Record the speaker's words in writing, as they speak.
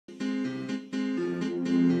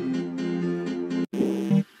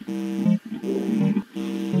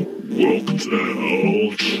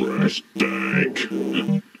Hotel trash bag.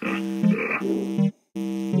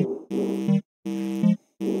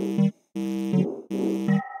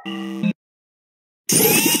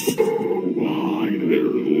 Hi there,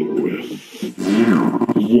 Lewis.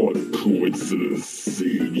 What a coincidence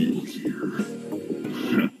seeing you here.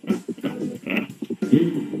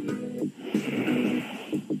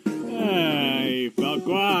 Hey,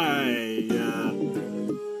 FellKwy's.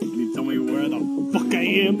 Can you tell me where the fuck I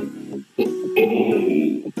am?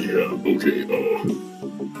 Yeah, okay, well,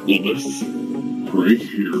 this right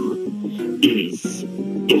here is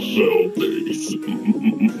the Fell base.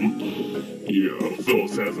 Yeah,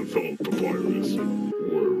 Fells hasn't felt papyrus.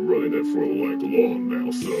 We're running it for like long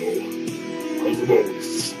now, so I was about to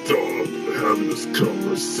stop having this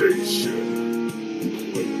conversation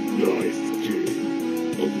and play a nice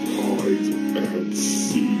game of hide and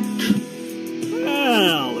seek.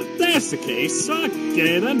 Well, if that's the case,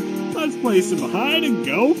 okay then. Let's play some hide and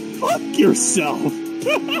go fuck yourself. You're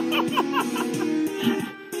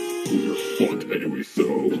fucked anyway, so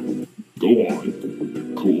go on.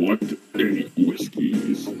 Collect any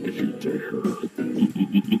whiskeys if you dare.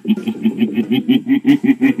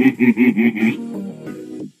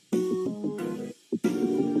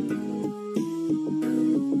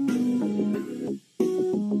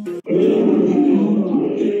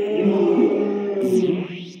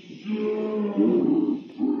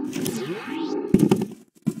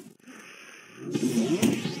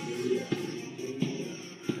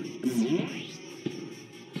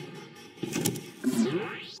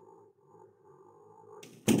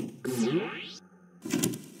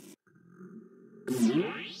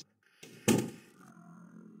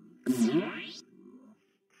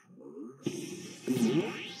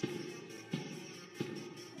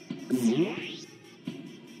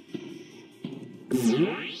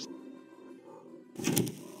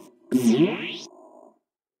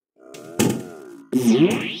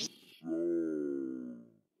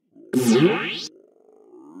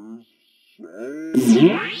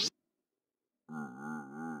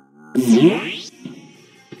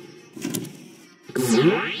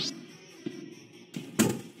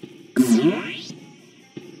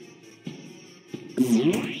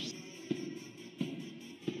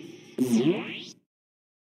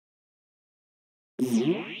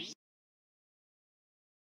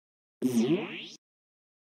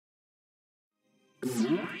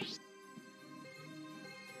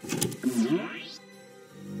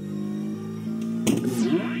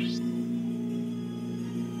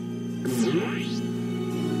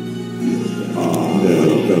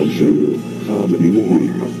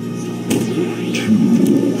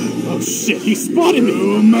 Oh shit, he spotted me!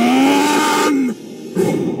 Oh man!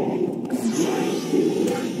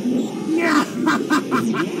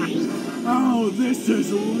 Oh, this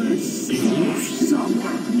is risky.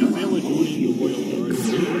 The village winning the royal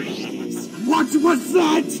guards. What was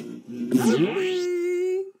that? Help me!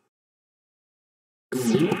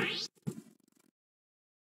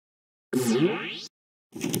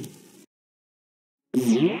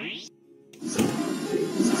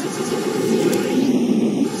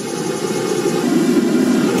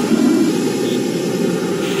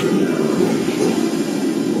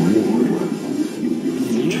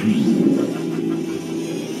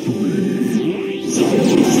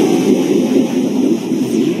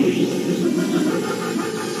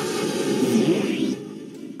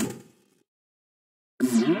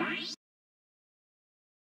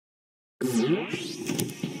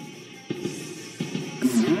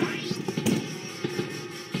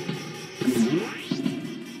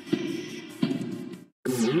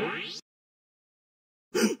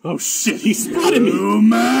 Oh shit, he spotted me! Oh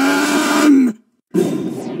man!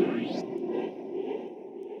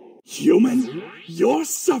 Human, your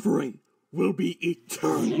suffering will be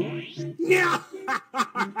eternal. Yeah!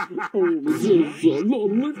 Well, I've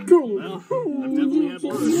definitely had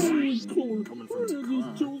worse. Coming from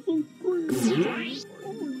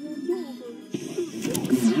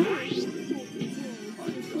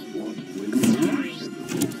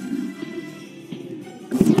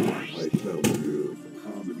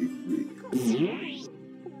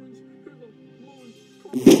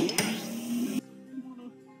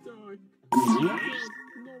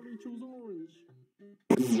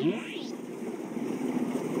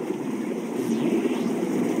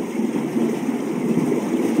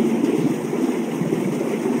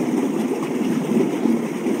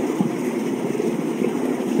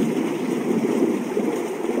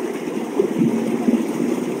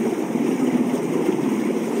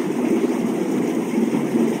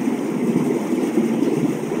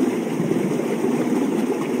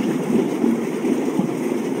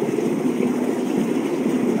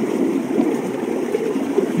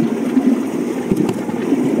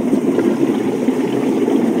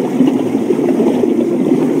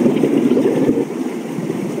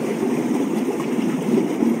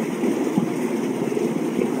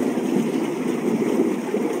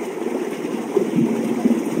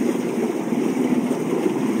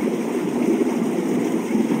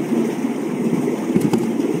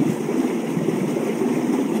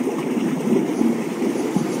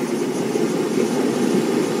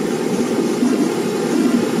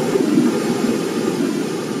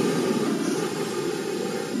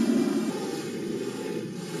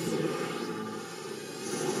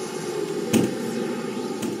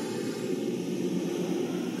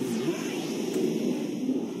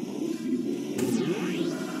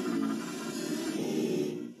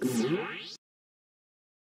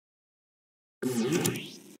I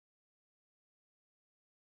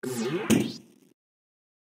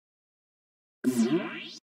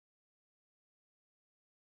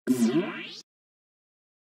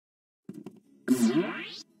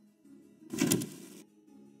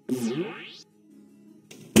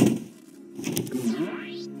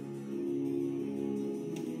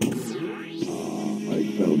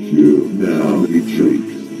found you. Now you take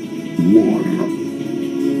 1,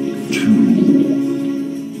 2,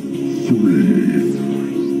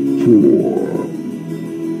 3, 4,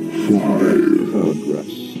 5.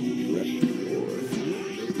 Progress.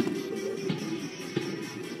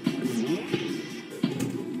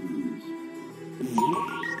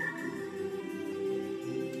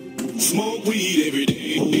 Smoke weed every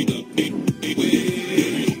day. Smoke weed every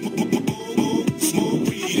day. Smoke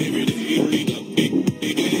weed every day.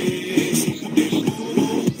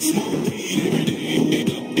 Smoke weed every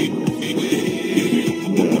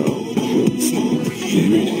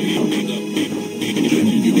day.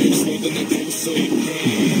 You can something that they were so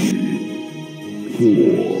 4,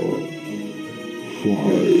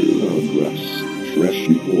 5. Progress.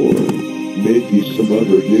 Freshy boy. Maybe some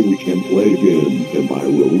other day we can play again, and I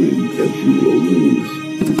will win and you will lose.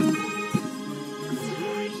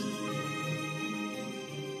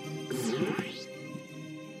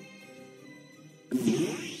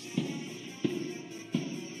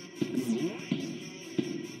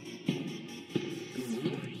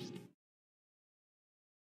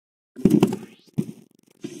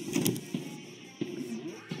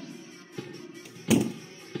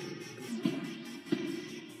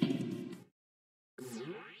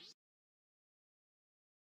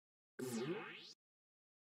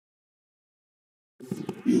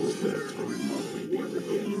 It's that time of the year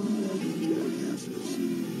again. Jackasses.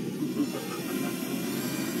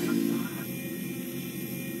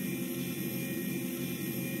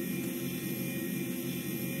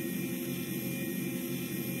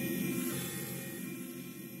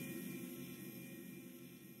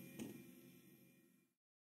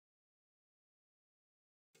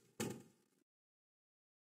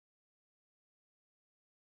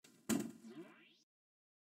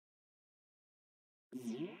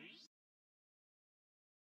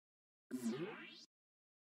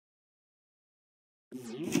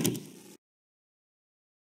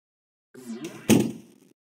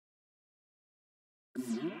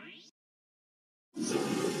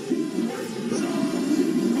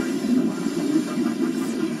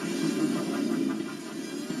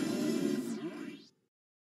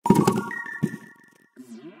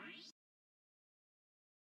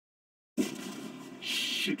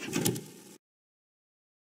 Shit.